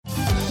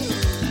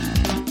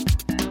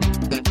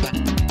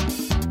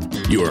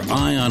Your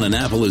Eye on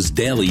Annapolis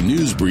daily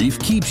news brief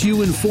keeps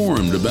you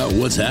informed about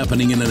what's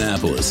happening in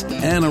Annapolis,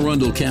 Anne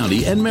Arundel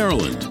County, and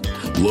Maryland.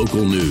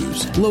 Local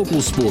news,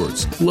 local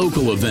sports,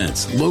 local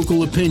events,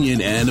 local opinion,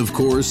 and, of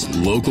course,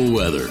 local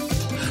weather.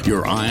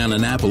 Your Eye on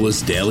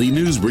Annapolis daily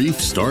news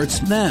brief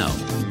starts now.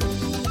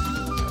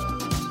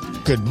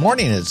 Good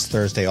morning. It's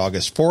Thursday,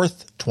 August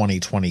 4th,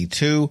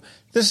 2022.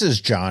 This is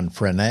John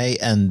Frenaye,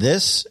 and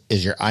this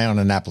is your Eye on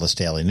Annapolis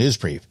daily news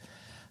brief.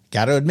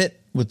 Got to admit,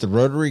 with the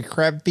Rotary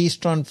Crab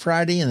Feast on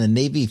Friday and the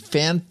Navy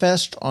Fan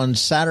Fest on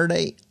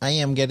Saturday, I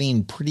am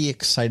getting pretty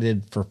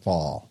excited for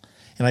fall.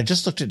 And I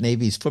just looked at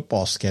Navy's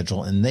football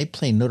schedule, and they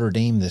play Notre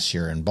Dame this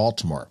year in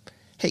Baltimore.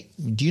 Hey,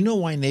 do you know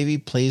why Navy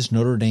plays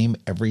Notre Dame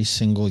every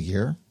single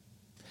year?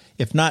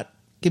 If not,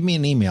 give me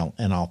an email,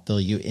 and I'll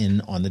fill you in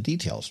on the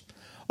details.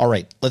 All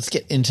right, let's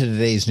get into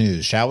today's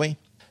news, shall we?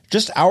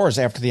 Just hours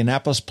after the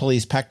Annapolis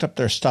police packed up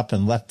their stuff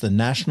and left the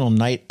National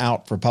Night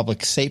Out for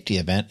Public Safety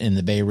event in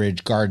the Bay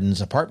Ridge Gardens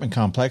apartment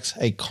complex,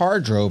 a car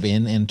drove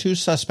in and two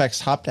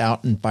suspects hopped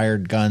out and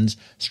fired guns,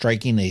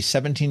 striking a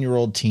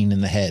 17-year-old teen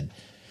in the head.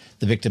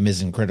 The victim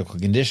is in critical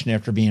condition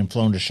after being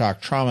flown to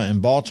shock trauma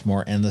in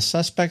Baltimore, and the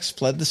suspects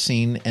fled the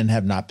scene and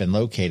have not been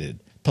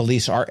located.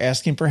 Police are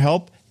asking for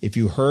help. If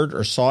you heard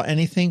or saw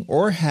anything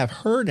or have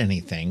heard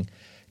anything,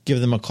 give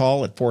them a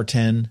call at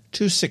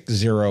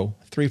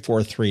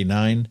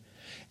 410-260-3439.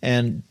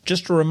 And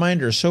just a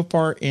reminder, so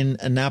far in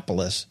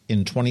Annapolis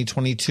in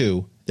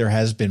 2022, there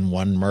has been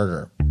one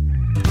murder.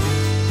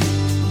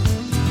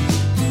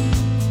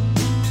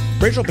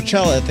 Rachel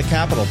Pacella at the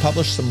Capitol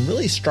published some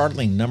really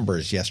startling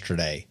numbers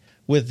yesterday.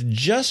 With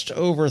just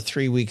over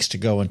 3 weeks to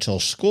go until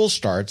school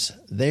starts,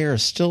 they are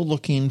still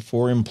looking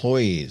for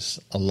employees,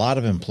 a lot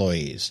of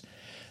employees.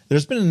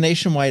 There's been a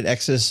nationwide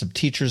exodus of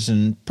teachers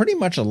in pretty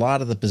much a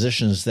lot of the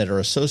positions that are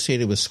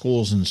associated with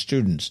schools and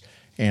students.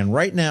 And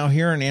right now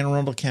here in Anne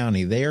Arundel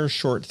County, they are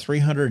short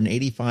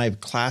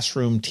 385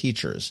 classroom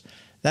teachers.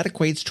 That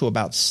equates to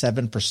about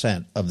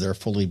 7% of their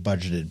fully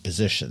budgeted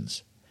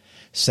positions.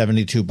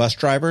 72 bus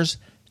drivers,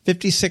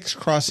 56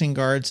 crossing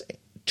guards,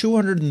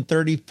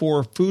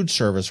 234 food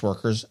service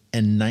workers,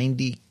 and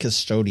 90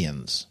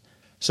 custodians.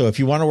 So if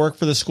you want to work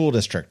for the school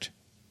district,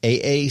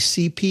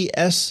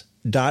 aacps.org.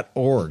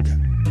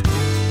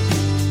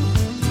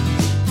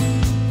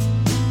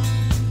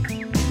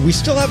 We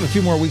still have a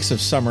few more weeks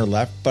of summer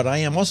left, but I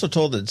am also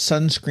told that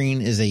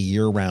sunscreen is a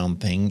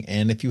year-round thing,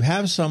 and if you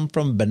have some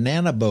from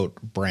Banana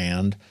Boat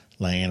brand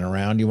laying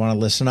around, you want to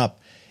listen up.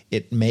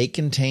 It may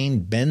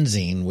contain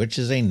benzene, which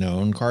is a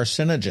known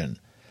carcinogen.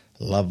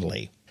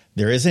 Lovely.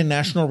 There is a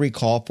national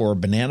recall for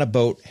Banana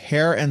Boat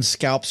hair and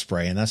scalp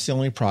spray, and that's the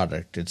only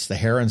product. It's the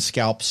hair and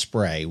scalp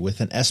spray with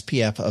an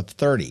SPF of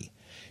 30.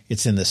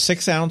 It's in the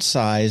 6-ounce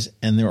size,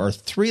 and there are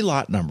 3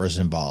 lot numbers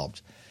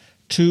involved.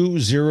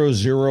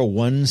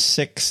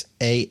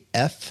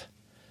 20016AF,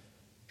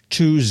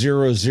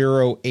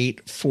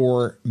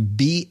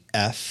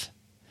 20084BF,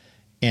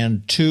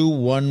 and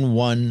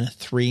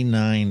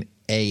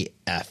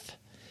 21139AF.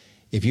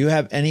 If you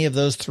have any of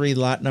those 3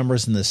 lot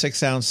numbers in the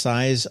 6-ounce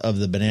size of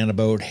the Banana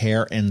Boat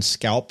hair and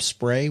scalp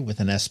spray with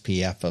an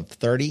SPF of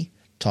 30,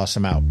 toss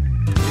them out.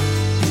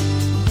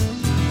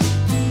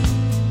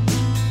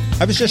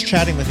 I was just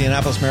chatting with the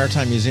Annapolis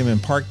Maritime Museum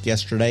and Park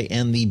yesterday,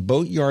 and the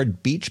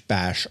Boatyard Beach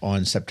Bash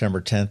on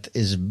September 10th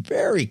is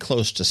very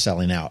close to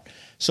selling out.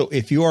 So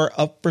if you are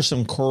up for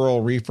some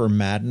coral reefer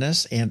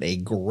madness and a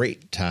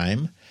great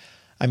time,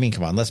 I mean,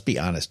 come on, let's be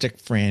honest,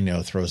 Dick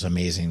Franyo throws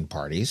amazing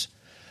parties.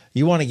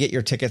 You want to get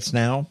your tickets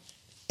now?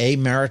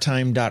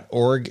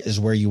 amaritime.org is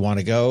where you want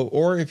to go,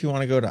 or if you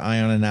want to go to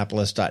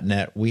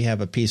eyeonannapolis.net, we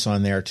have a piece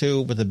on there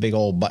too with a big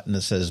old button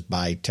that says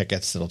buy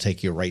tickets that'll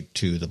take you right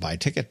to the buy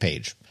ticket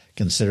page.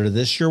 Consider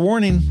this your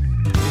warning.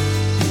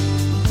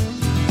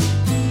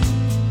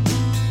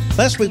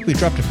 Last week, we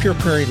dropped a Pure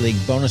Prairie League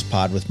bonus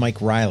pod with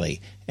Mike Riley,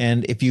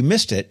 and if you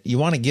missed it, you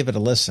want to give it a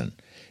listen.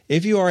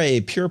 If you are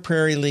a Pure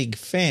Prairie League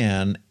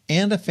fan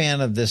and a fan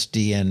of this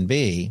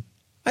DNB,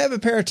 I have a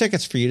pair of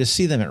tickets for you to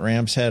see them at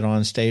Ram's Head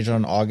on stage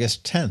on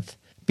August 10th.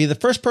 Be the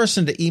first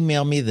person to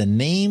email me the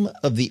name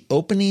of the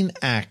opening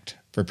act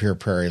for Pure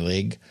Prairie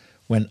League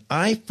when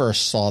I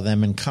first saw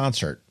them in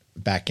concert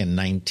back in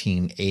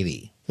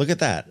 1980. Look at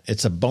that.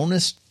 It's a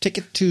bonus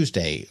Ticket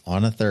Tuesday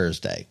on a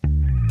Thursday.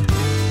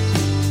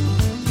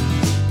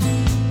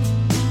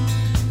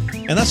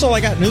 And that's all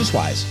I got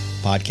news-wise.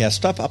 Podcast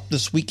stuff up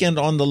this weekend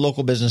on the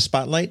Local Business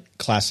Spotlight,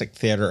 Classic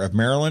Theater of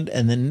Maryland,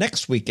 and then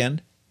next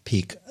weekend,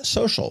 Peak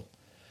Social.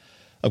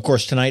 Of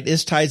course, tonight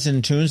is Tides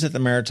and Tunes at the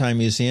Maritime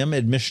Museum.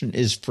 Admission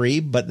is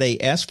free, but they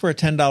ask for a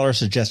 $10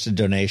 suggested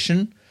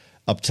donation.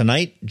 Up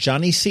tonight,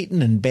 Johnny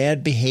Seaton and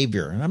Bad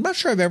Behavior. And I'm not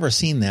sure I've ever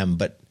seen them,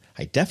 but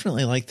I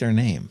definitely like their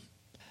name.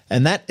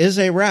 And that is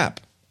a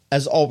wrap.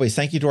 As always,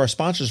 thank you to our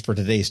sponsors for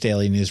today's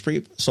daily news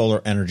brief,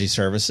 Solar Energy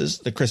Services,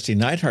 the Christy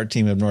Neidhart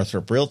team of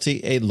Northrop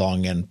Realty, a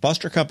Long End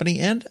Foster Company,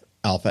 and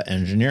Alpha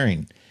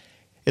Engineering.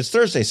 It's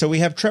Thursday, so we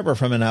have Trevor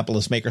from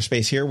Annapolis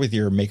Makerspace here with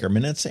your Maker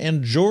Minutes,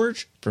 and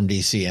George from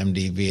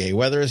DCMD VA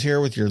Weather is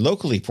here with your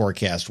locally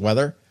forecast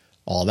weather.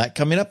 All that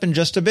coming up in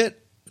just a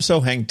bit. so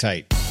hang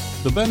tight.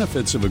 The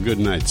benefits of a good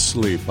night's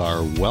sleep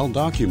are well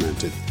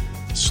documented.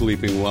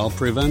 Sleeping well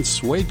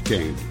prevents weight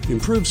gain,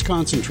 improves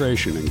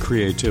concentration and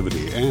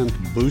creativity, and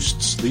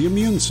boosts the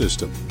immune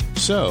system.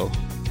 So,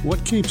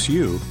 what keeps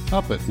you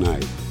up at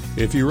night?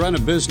 If you run a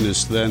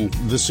business, then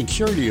the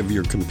security of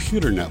your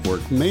computer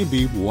network may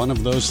be one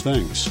of those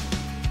things.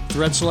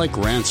 Threats like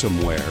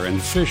ransomware and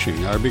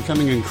phishing are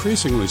becoming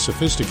increasingly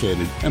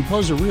sophisticated and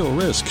pose a real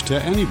risk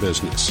to any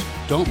business.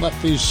 Don't let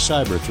these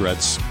cyber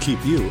threats keep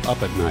you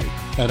up at night.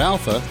 At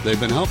Alpha, they've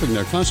been helping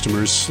their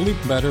customers sleep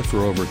better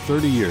for over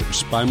 30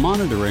 years by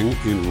monitoring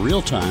in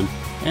real time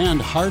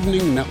and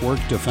hardening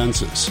network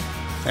defenses.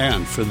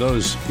 And for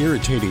those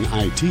irritating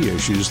IT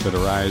issues that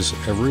arise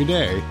every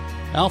day,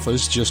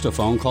 Alpha's just a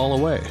phone call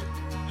away,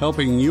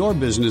 helping your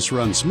business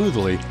run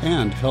smoothly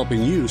and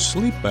helping you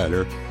sleep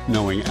better,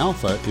 knowing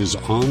Alpha is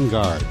on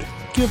guard.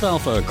 Give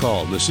Alpha a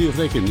call to see if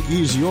they can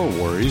ease your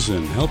worries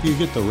and help you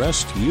get the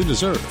rest you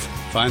deserve.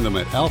 Find them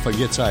at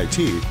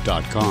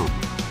alphagetsit.com.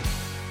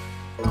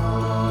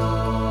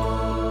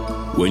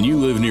 When you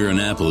live near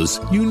Annapolis,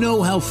 you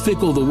know how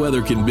fickle the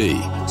weather can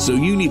be. So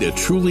you need a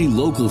truly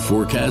local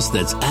forecast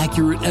that's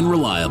accurate and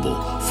reliable.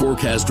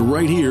 Forecast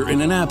right here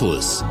in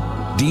Annapolis.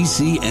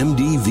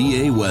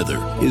 DCMDVA weather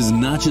is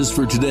not just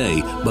for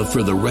today, but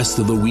for the rest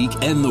of the week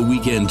and the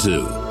weekend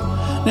too.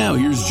 Now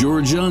here's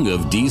George Young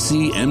of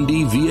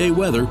DCMDVA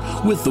weather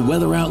with the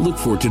weather outlook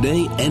for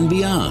today and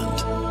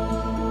beyond.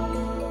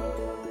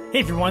 Hey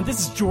everyone, this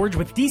is George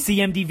with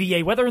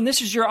DCMDVA weather, and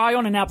this is your Eye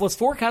on Annapolis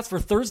forecast for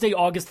Thursday,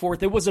 August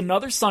 4th. It was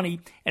another sunny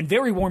and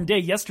very warm day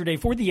yesterday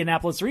for the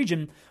Annapolis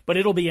region, but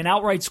it'll be an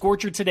outright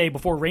scorcher today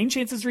before rain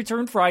chances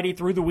return Friday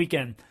through the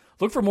weekend.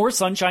 Look for more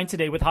sunshine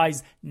today with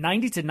highs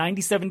 90 to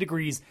 97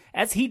 degrees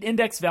as heat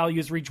index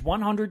values reach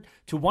 100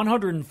 to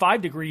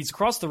 105 degrees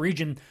across the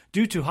region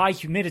due to high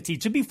humidity,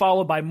 to be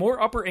followed by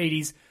more upper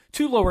 80s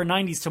to lower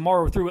 90s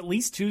tomorrow through at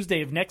least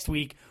Tuesday of next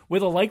week,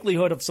 with a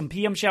likelihood of some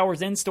PM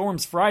showers and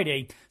storms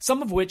Friday,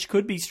 some of which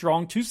could be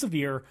strong to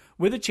severe,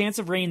 with a chance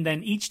of rain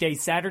then each day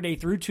Saturday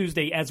through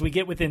Tuesday as we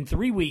get within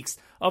 3 weeks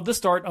of the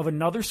start of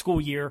another school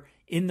year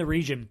in the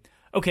region.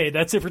 Okay,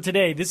 that's it for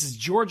today. This is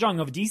George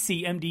Young of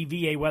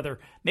DCMDVA Weather.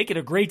 Make it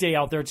a great day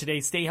out there today.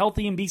 Stay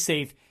healthy and be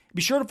safe.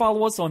 Be sure to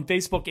follow us on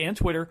Facebook and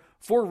Twitter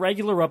for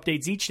regular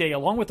updates each day,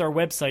 along with our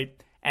website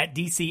at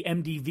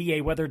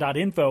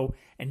dcmdvaweather.info.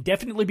 And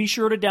definitely be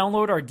sure to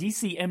download our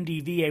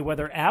DCMDVA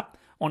Weather app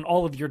on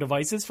all of your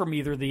devices from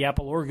either the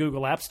Apple or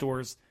Google app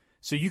stores,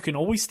 so you can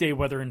always stay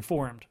weather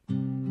informed.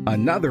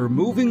 Another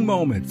moving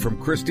moment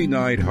from Christy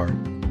Neidhart.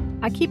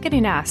 I keep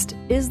getting asked,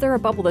 is there a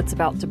bubble that's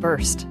about to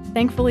burst?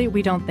 Thankfully,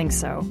 we don't think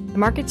so. The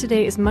market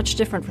today is much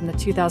different from the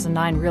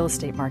 2009 real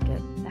estate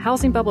market. The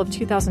housing bubble of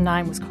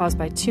 2009 was caused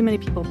by too many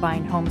people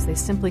buying homes they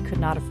simply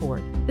could not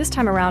afford. This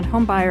time around,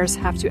 home buyers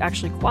have to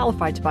actually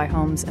qualify to buy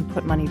homes and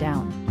put money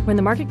down. When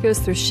the market goes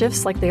through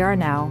shifts like they are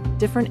now,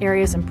 different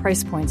areas and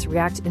price points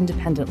react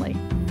independently.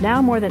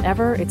 Now more than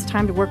ever, it's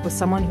time to work with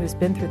someone who's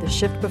been through the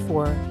shift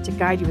before to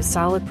guide you with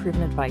solid,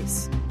 proven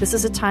advice. This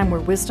is a time where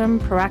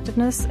wisdom,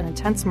 proactiveness, and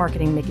intense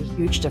marketing make a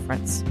huge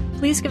difference.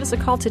 Please give us a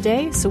call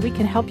today so we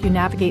can help you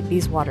navigate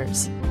these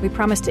waters. We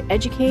promise to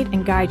educate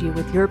and guide you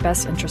with your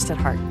best interest at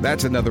heart.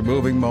 That's another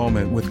moving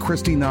moment with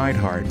Christy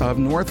Neidhart of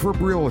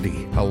Northrop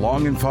Realty, a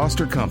Long and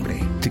Foster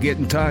company. To get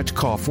in touch,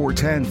 call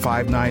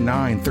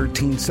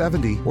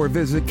 410-599-1370 or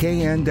visit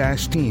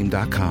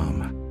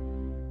kn-team.com.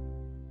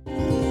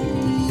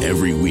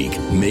 Every week,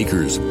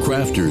 makers,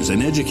 crafters,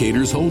 and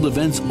educators hold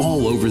events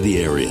all over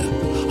the area.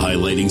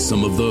 Highlighting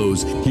some of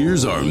those,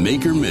 here's our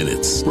Maker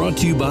Minutes, brought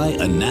to you by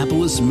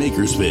Annapolis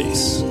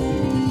Makerspace.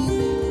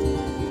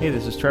 Hey,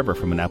 this is Trevor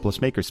from Annapolis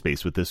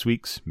Makerspace with this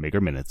week's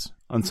Maker Minutes.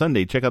 On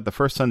Sunday, check out the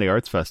First Sunday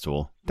Arts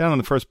Festival, down on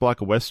the first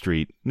block of West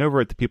Street and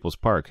over at the People's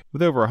Park,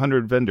 with over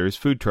 100 vendors,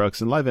 food trucks,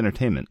 and live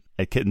entertainment.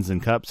 At Kittens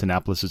and Cups,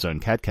 Annapolis' own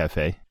cat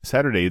cafe.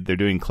 Saturday, they're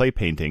doing clay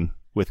painting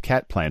with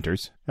cat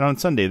planters, and on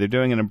Sunday, they're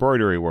doing an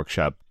embroidery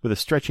workshop with a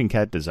stretching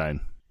cat design.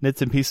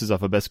 Knits and Pieces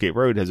off of Bestgate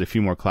Road has a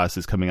few more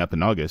classes coming up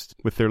in August,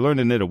 with their Learn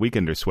to Knit a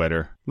Weekender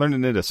sweater, Learn to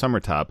Knit a Summer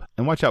Top,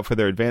 and watch out for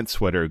their advanced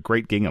sweater,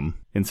 Great Gingham,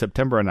 in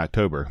September and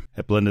October.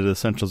 At Blended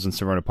Essentials in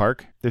Serona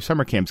Park, their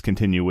summer camps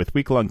continue with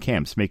week-long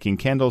camps making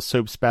candles,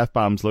 soaps, bath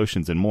bombs,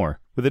 lotions, and more,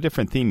 with a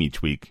different theme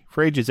each week,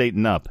 for ages 8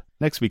 and up.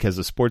 Next week has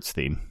a sports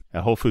theme.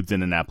 At Whole Foods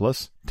in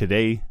Annapolis,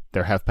 today,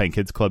 their Half Pint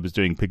Kids Club is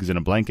doing Pigs in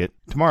a Blanket.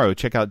 Tomorrow,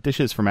 check out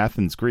Dishes from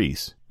Athens,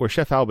 Greece, where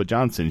Chef Alba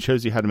Johnson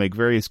shows you how to make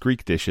various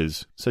Greek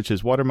dishes, such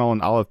as watermelon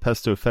olive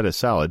pesto feta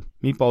salad,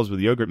 meatballs with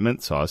yogurt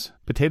mint sauce,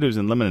 potatoes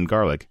and lemon and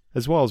garlic,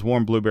 as well as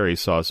warm blueberry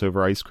sauce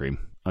over ice cream.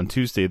 On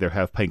Tuesday, their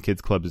Half Pint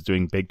Kids Club is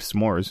doing baked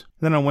s'mores.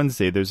 Then on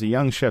Wednesday, there's a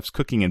Young Chef's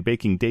Cooking and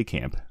Baking Day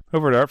Camp.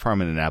 Over at Art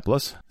Farm in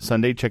Annapolis,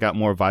 Sunday, check out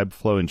more Vibe,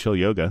 Flow, and Chill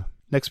Yoga.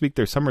 Next week,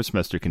 their summer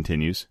semester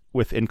continues,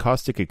 with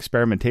encaustic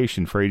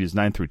experimentation for ages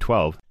 9 through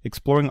 12,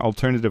 exploring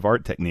alternative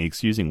art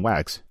techniques using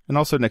wax, and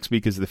also next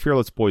week is the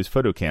Fearless Boys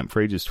Photo Camp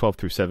for ages 12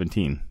 through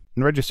 17.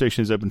 And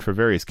registration is open for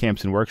various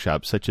camps and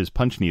workshops such as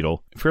Punch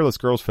Needle, Fearless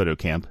Girls Photo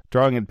Camp,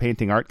 Drawing and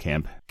Painting Art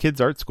Camp, Kids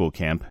Art School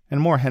Camp,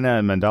 and more henna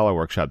and mandala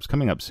workshops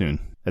coming up soon.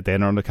 At the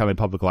Anne Arundel County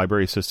Public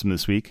Library System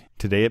this week,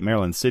 today at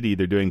Maryland City,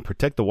 they're doing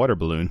Protect the Water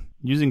Balloon.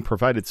 Using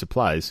provided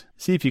supplies,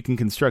 see if you can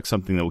construct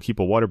something that will keep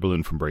a water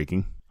balloon from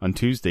breaking. On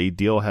Tuesday,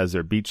 Deal has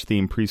their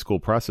beach-themed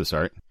preschool process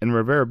art, and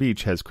Rivera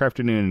Beach has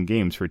Crafternoon and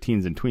games for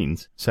teens and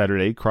tweens.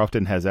 Saturday,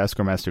 Crofton has Ask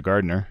Our Master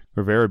Gardener,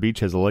 Rivera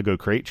Beach has a Lego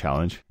Crate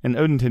Challenge, and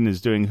Odenton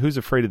is doing Who's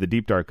Afraid of the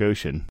Deep Dark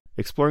Ocean,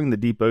 exploring the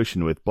deep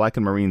ocean with Black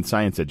and Marine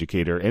science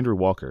educator Andrew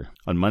Walker.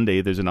 On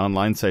Monday, there's an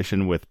online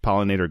session with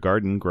Pollinator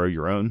Garden, Grow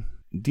Your Own.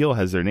 Deal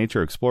has their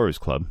Nature Explorers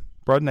Club.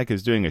 Broadneck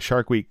is doing a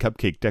Shark Week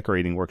cupcake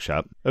decorating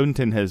workshop.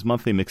 Odenton has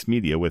monthly mixed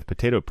media with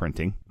potato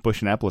printing.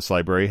 Bush Annapolis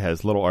Library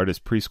has Little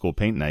Artist Preschool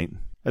Paint Night,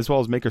 as well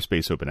as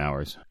Makerspace open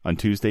hours. On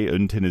Tuesday,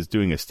 Odenton is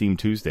doing a Steam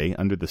Tuesday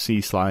under the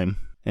sea slime,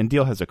 and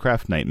Deal has a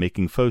craft night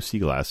making faux sea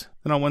glass.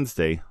 Then on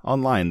Wednesday,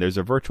 online, there's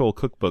a virtual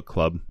cookbook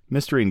club,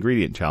 mystery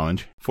ingredient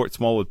challenge. Fort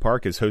Smallwood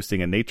Park is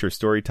hosting a nature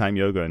storytime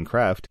yoga and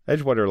craft.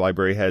 Edgewater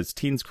Library has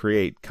Teens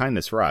Create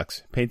Kindness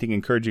Rocks, painting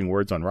encouraging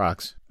words on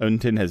rocks.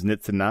 Odenton has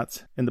Knits and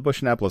Knots, and the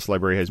Bush Annapolis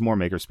Library has more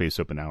Makerspace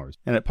open hours.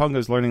 And at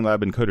Pongo's Learning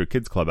Lab and Coder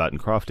Kids Club out in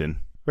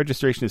Crofton,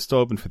 registration is still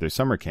open for their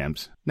summer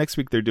camps. Next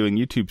week, they're doing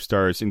YouTube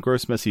stars and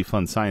gross, messy,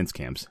 fun science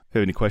camps. If you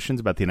have any questions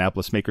about the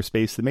Annapolis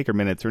Makerspace, the Maker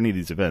Minutes, or any of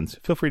these events,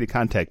 feel free to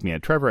contact me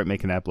at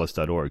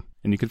trevor@makeannapolis.org.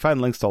 And you can find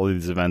links to all of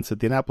these events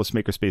at the Annapolis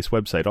Makerspace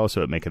website,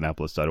 also at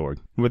makeannapolis.org.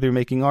 Whether you're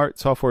making art,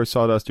 software,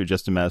 sawdust, or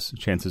just a mess,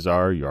 chances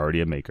are you're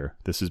already a maker.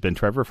 This has been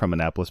Trevor from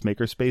Annapolis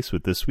Makerspace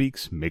with this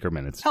week's Maker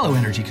Minutes. Hello,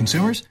 energy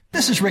consumers.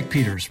 This is Rick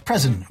Peters,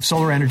 president of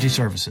Solar Energy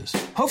Services.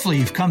 Hopefully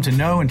you've come to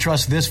know and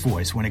trust this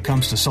voice when it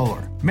comes to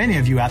solar. Many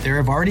of you out there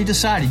have already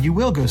decided you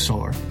will go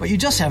solar, but you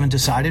just haven't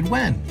decided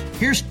when.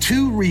 Here's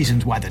 2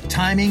 reasons why the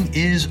timing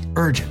is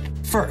urgent.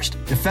 First,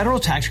 the federal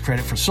tax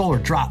credit for solar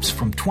drops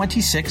from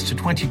 26 to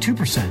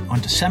 22% on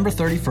December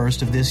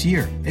 31st of this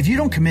year. If you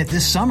don't commit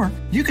this summer,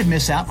 you could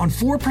miss out on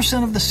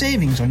 4% of the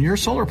savings on your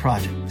solar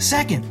project.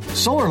 Second,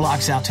 solar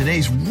locks out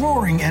today's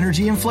roaring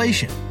energy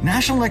inflation.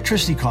 National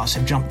electricity costs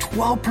have jumped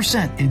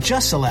 12% in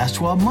just the last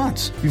 12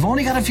 months. You've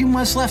only got a few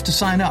months left to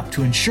sign up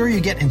to ensure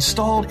you get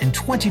installed in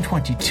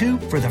 2022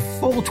 for the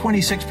full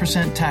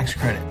 26% tax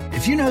credit.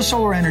 If you know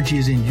solar energy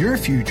is in your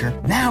future,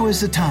 now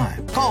is the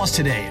time. Call us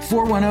today at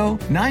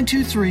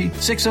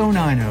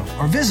 410-923-6090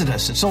 or visit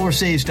us at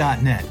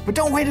solarsaves.net. But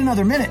don't wait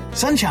another minute.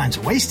 Sunshine's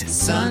wasted.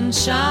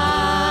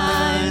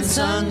 Sunshine,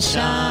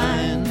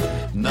 sunshine.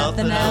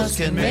 Nothing else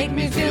can make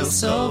me feel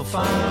so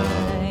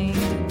fine.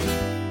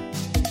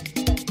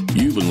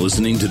 You've been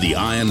listening to the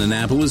Eye on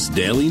Annapolis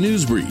Daily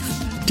News Brief.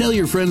 Tell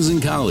your friends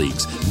and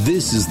colleagues,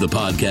 this is the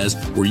podcast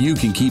where you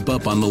can keep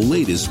up on the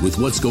latest with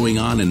what's going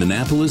on in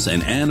Annapolis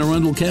and Anne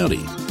Arundel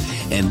County.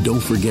 And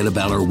don't forget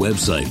about our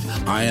website,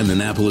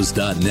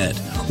 eyeonannapolis.net,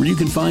 where you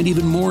can find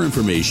even more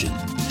information.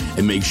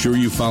 And make sure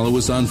you follow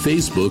us on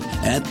Facebook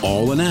at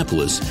All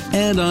Annapolis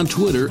and on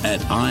Twitter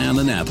at Eye on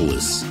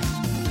Annapolis.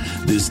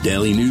 This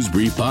Daily News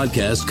Brief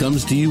podcast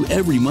comes to you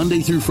every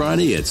Monday through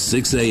Friday at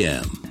 6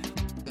 a.m.